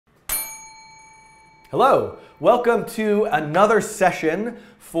Hello, welcome to another session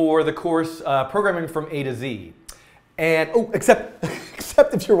for the course Programming from A to Z. And, except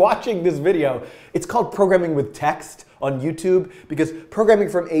if you're watching this video, it's called Programming with Text on YouTube because Programming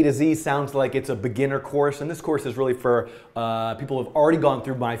from A to Z sounds like it's a beginner course, and this course is really for people who have already gone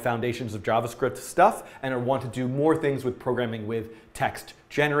through my foundations of JavaScript stuff and want to do more things with programming with text,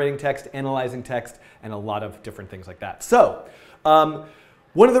 generating text, analyzing text, and a lot of different things like that. So,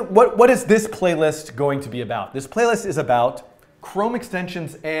 what is this playlist going to be about? This playlist is about Chrome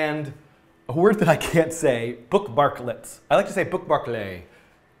extensions and a word that I can't say, bookmarklets. I like to say bookmarklet.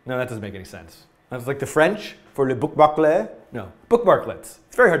 No, that doesn't make any sense. That's like the French for le bookmarklet. No, bookmarklets.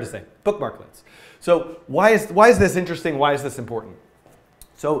 It's very hard to say, bookmarklets. So why is this interesting? Why is this important?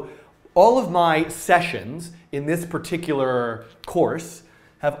 So all of my sessions in this particular course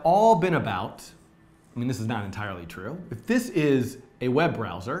have all been about, I mean, this is not entirely true. If this is a web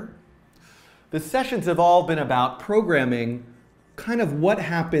browser, the sessions have all been about programming kind of what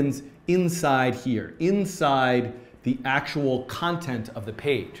happens inside here, inside the actual content of the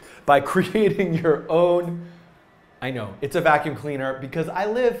page, by creating your own, I know, it's a vacuum cleaner because I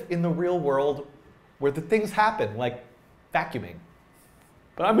live in the real world where the things happen, like vacuuming.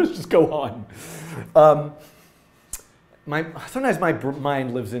 But I'm gonna just go on. Sometimes my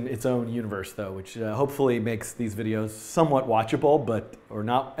mind lives in its own universe, though, which hopefully makes these videos somewhat watchable, or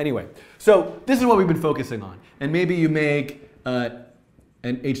not. Anyway, so this is what we've been focusing on. And maybe you make an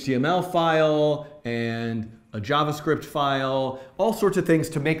HTML file and a JavaScript file, all sorts of things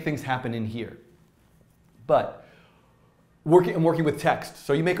to make things happen in here. But I'm working with text.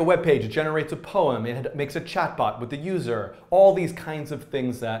 So you make a web page, it generates a poem, it makes a chatbot with the user, all these kinds of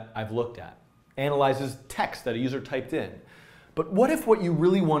things that I've looked at. Analyzes text that a user typed in. But what if what you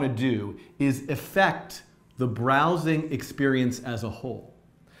really want to do is affect the browsing experience as a whole?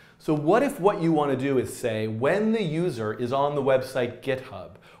 So what if what you want to do is say when the user is on the website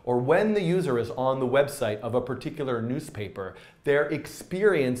GitHub, or when the user is on the website of a particular newspaper, their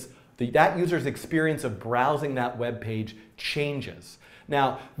experience, that user's experience of browsing that web page changes.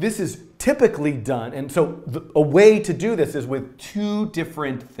 Now, this is typically done, and so a way to do this is with two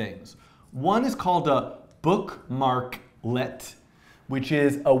different things. One is called a bookmarklet, which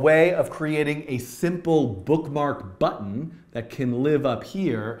is a way of creating a simple bookmark button that can live up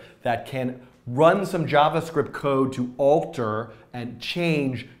here, that can run some JavaScript code to alter and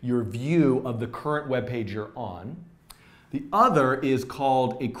change your view of the current web page you're on. The other is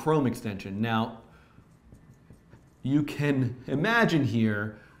called a Chrome extension. Now, you can imagine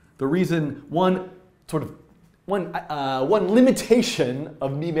here the reason one limitation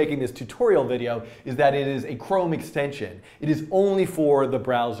of me making this tutorial video is that it is a Chrome extension. It is only for the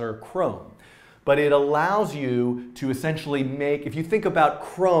browser Chrome. But it allows you to essentially make, if you think about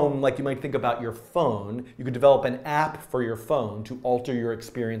Chrome like you might think about your phone, you could develop an app for your phone to alter your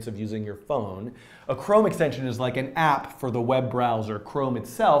experience of using your phone. A Chrome extension is like an app for the web browser, Chrome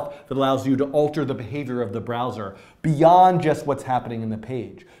itself, that allows you to alter the behavior of the browser beyond just what's happening in the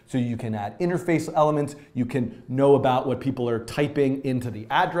page. So you can add interface elements, you can know about what people are typing into the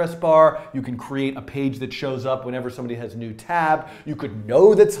address bar, you can create a page that shows up whenever somebody has new tab, you could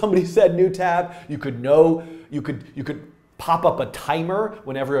know that somebody said new tab, you could pop up a timer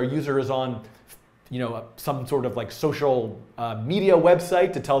whenever a user is on some sort of like social media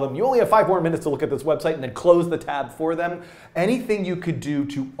website to tell them you only have 5 more minutes to look at this website and then close the tab for them. Anything you could do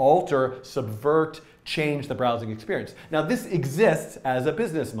to alter, subvert, change the browsing experience. Now this exists as a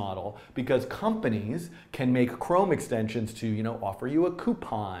business model because companies can make Chrome extensions to offer you a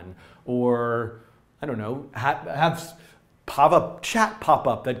coupon or I don't know, have a chat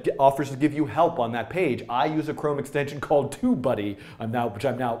pop-up that offers to give you help on that page. I use a Chrome extension called TubeBuddy, which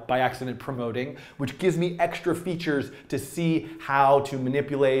I'm now by accident promoting, which gives me extra features to see how to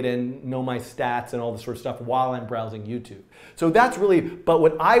manipulate and know my stats and all this sort of stuff while I'm browsing YouTube. So that's really, but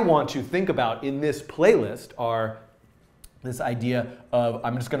what I want to think about in this playlist are this idea of,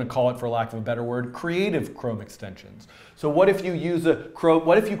 I'm just going to call it, for lack of a better word, creative Chrome extensions. So what if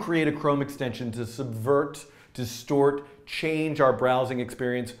you create a Chrome extension to subvert, distort, change our browsing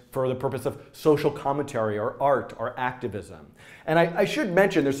experience for the purpose of social commentary or art or activism? And I should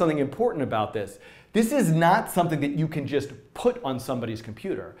mention there's something important about this. This is not something that you can just put on somebody's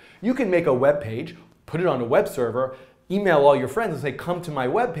computer. You can make a web page, put it on a web server, email all your friends and say, come to my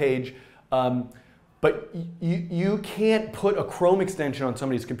web page. But you can't put a Chrome extension on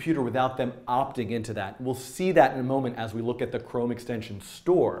somebody's computer without them opting into that. We'll see that in a moment as we look at the Chrome extension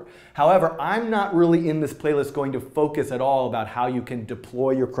store. However, I'm not really in this playlist going to focus at all about how you can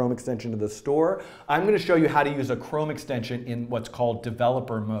deploy your Chrome extension to the store. I'm going to show you how to use a Chrome extension in what's called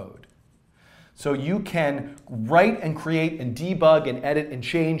developer mode. So you can write and create and debug and edit and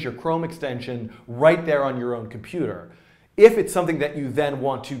change your Chrome extension right there on your own computer. If it's something that you then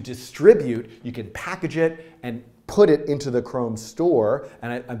want to distribute, you can package it and put it into the Chrome store,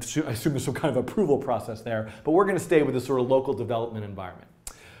 and I assume there's some kind of approval process there, but we're going to stay with this sort of local development environment.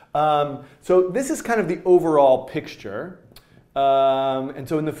 So this is kind of the overall picture. And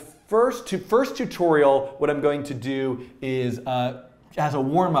so in the first tutorial, what I'm going to do is, as a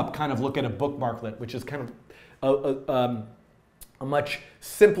warm-up, kind of look at a bookmarklet, which is kind of a much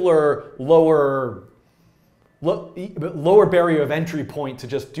simpler, lower barrier of entry point to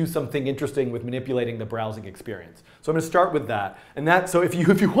just do something interesting with manipulating the browsing experience. So I'm going to start with that. And so if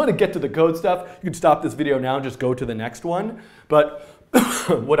you want to get to the code stuff, you can stop this video now and just go to the next one. But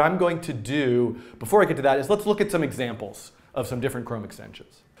what I'm going to do before I get to that is let's look at some examples of some different Chrome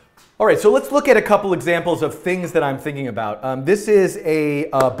extensions. All right, so let's look at a couple examples of things that I'm thinking about. This is a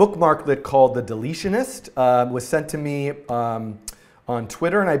bookmarklet called The Deletionist. It was sent to me on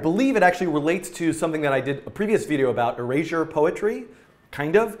Twitter, and I believe it actually relates to something that I did a previous video about, erasure poetry,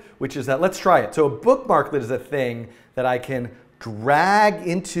 kind of, which is that, let's try it. So a bookmarklet is a thing that I can drag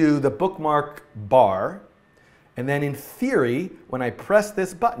into the bookmark bar, and then in theory, when I press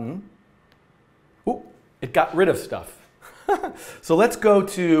this button, ooh, it got rid of stuff. So let's go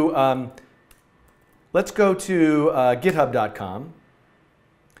to github.com,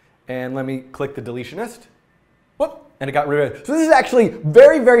 and let me click the deletionist. Whoop, and it got rid of it. So this is actually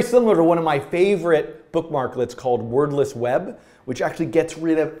very, very similar to one of my favorite bookmarklets called Wordless Web, which actually gets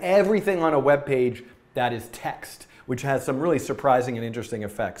rid of everything on a web page that is text, which has some really surprising and interesting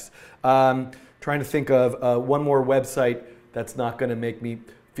effects. Trying to think of one more website that's not going to make me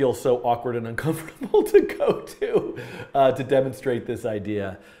feel so awkward and uncomfortable to go to demonstrate this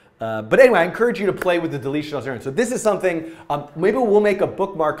idea. But anyway, I encourage you to play with the deletion alternative. So this is something, maybe we'll make a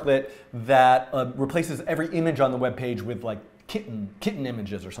bookmarklet that replaces every image on the web page with like kitten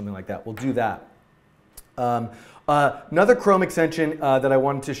images or something like that. We'll do that. Another Chrome extension that I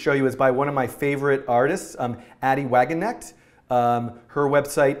wanted to show you is by one of my favorite artists, Addie Wagenknecht. Her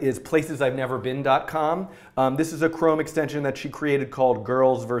website is placesI'veneverbeen.com. This is a Chrome extension that she created called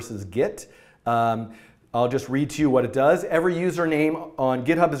Girls versus Git. I'll just read to you what it does. Every username on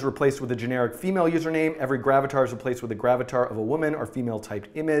GitHub is replaced with a generic female username. Every gravatar is replaced with a gravatar of a woman or female typed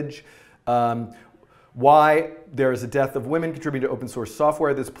image. Why there is a death of women contributing to open source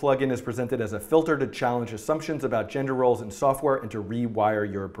software. This plugin is presented as a filter to challenge assumptions about gender roles in software and to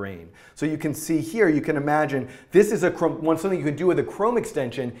rewire your brain. So you can see here, you can imagine, this is something you can do with a Chrome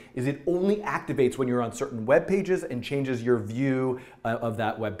extension is it only activates when you're on certain web pages and changes your view of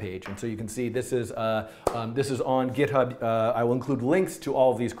that web page. And so you can see this is on GitHub. I will include links to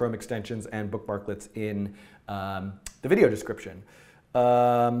all of these Chrome extensions and bookmarklets in the video description.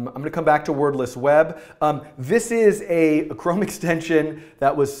 I'm going to come back to Wordless Web. This is a Chrome extension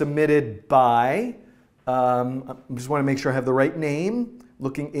that was submitted by, I just want to make sure I have the right name,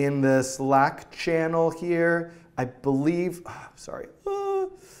 looking in the Slack channel here, I believe,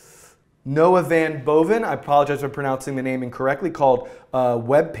 Noah Van Boven. I apologize for pronouncing the name incorrectly, called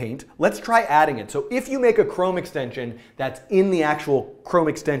WebPaint. Let's try adding it. So if you make a Chrome extension that's in the actual Chrome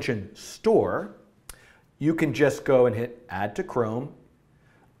extension store, you can just go and hit Add to Chrome.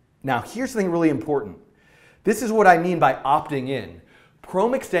 Now, here's something really important. This is what I mean by opting in.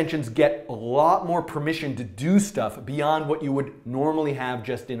 Chrome extensions get a lot more permission to do stuff beyond what you would normally have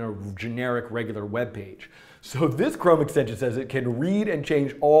just in a generic regular web page. So this Chrome extension says it can read and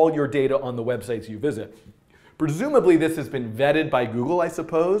change all your data on the websites you visit. Presumably this has been vetted by Google, I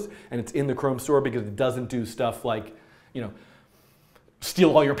suppose, and it's in the Chrome store because it doesn't do stuff like,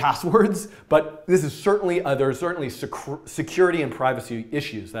 steal all your passwords, but this is certainly, there are certainly security and privacy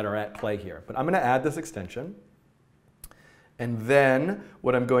issues that are at play here. But I'm going to add this extension, and then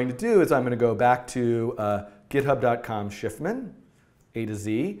what I'm going to do is I'm going to go back to github.com Schiffman, A to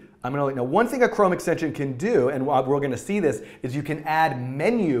Z. I'm going to, now one thing a Chrome extension can do, and we're going to see this, is you can add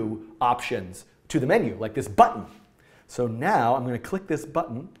menu options to the menu, like this button. So now I'm going to click this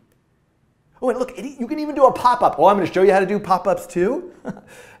button. Oh, and look, you can even do a pop-up. Oh, I'm going to show you how to do pop-ups too.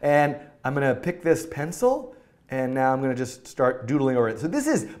 And I'm going to pick this pencil, and now I'm going to just start doodling over it. So this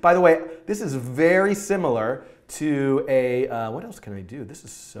is, by the way, this is very similar to a, what else can I do? This is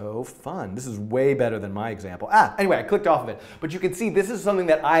so fun. This is way better than my example. Anyway, I clicked off of it. But you can see this is something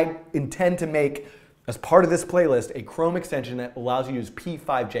that I intend to make as part of this playlist, a Chrome extension that allows you to use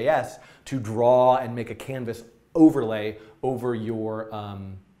P5.js to draw and make a canvas overlay over your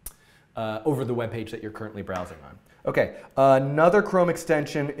over the web page that you're currently browsing on. Okay, another Chrome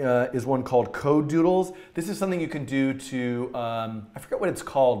extension is one called Code Doodles. This is something you can do to, I forget what it's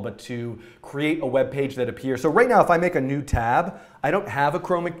called, but to create a web page that appears. So right now, if I make a new tab, I don't have a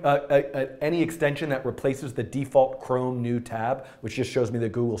Chrome, any extension that replaces the default Chrome new tab, which just shows me the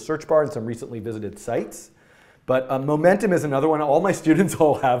Google search bar and some recently visited sites. But Momentum is another one. All my students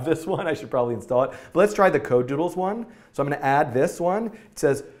all have this one. I should probably install it. But let's try the Code Doodles one. So I'm going to add this one. It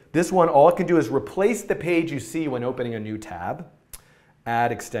says, this one, all it can do is replace the page you see when opening a new tab,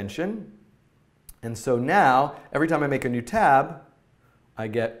 add extension. And so now, every time I make a new tab, I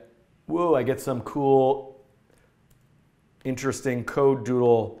get some cool, interesting code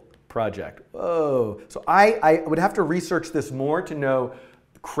doodle project. Whoa. So I would have to research this more to know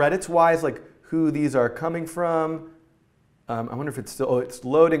credits-wise, like who these are coming from. I wonder if it's still, oh, it's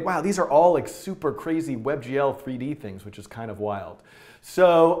loading. Wow, these are all like super crazy WebGL 3D things, which is kind of wild.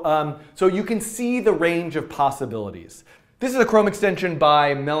 So, so you can see the range of possibilities. This is a Chrome extension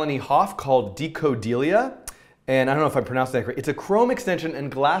by Melanie Hoff called Decodelia. And I don't know if I pronounced that correctly. It's a Chrome extension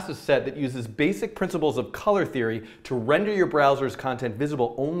and glasses set that uses basic principles of color theory to render your browser's content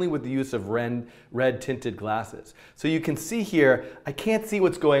visible only with the use of red tinted glasses. So you can see here, I can't see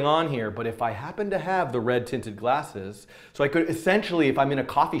what's going on here, but if I happen to have the red tinted glasses, so I could essentially, if I'm in a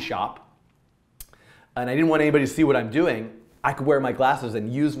coffee shop and I didn't want anybody to see what I'm doing, I could wear my glasses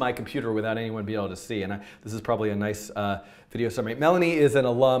and use my computer without anyone being able to see. And this is probably a nice video summary. Melanie is an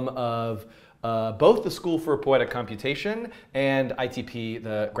alum of both the School for Poetic Computation and ITP,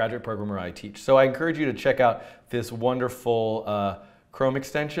 the graduate program where I teach. So I encourage you to check out this wonderful Chrome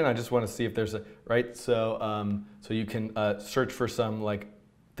extension. I just want to see if there's a, right? So, so you can search for some like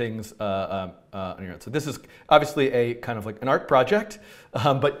things on your own. So this is obviously a kind of like an art project,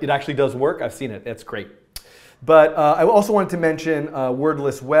 but it actually does work. I've seen it. It's great. But I also wanted to mention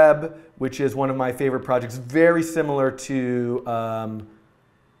Wordless Web, which is one of my favorite projects, very similar to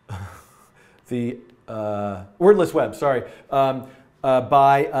the Wordless Web, sorry,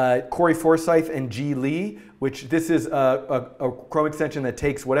 by Corey Forsyth and G. Lee, which this is a Chrome extension that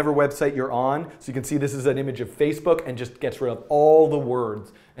takes whatever website you're on. So you can see this is an image of Facebook and just gets rid of all the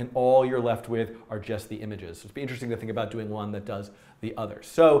words, and all you're left with are just the images. So it'd be interesting to think about doing one that does the other.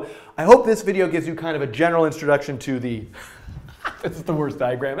 So I hope this video gives you kind of a general introduction to the, this is the worst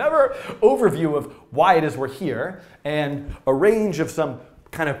diagram ever, overview of why it is we're here, and a range of some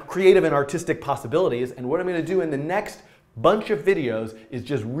kind of creative and artistic possibilities. And what I'm going to do in the next bunch of videos is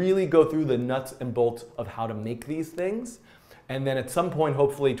just really go through the nuts and bolts of how to make these things. And then at some point,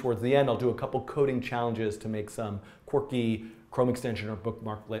 hopefully towards the end, I'll do a couple coding challenges to make some quirky Chrome extension or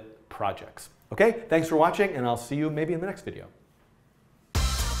bookmarklet projects. Okay, thanks for watching, and I'll see you maybe in the next video.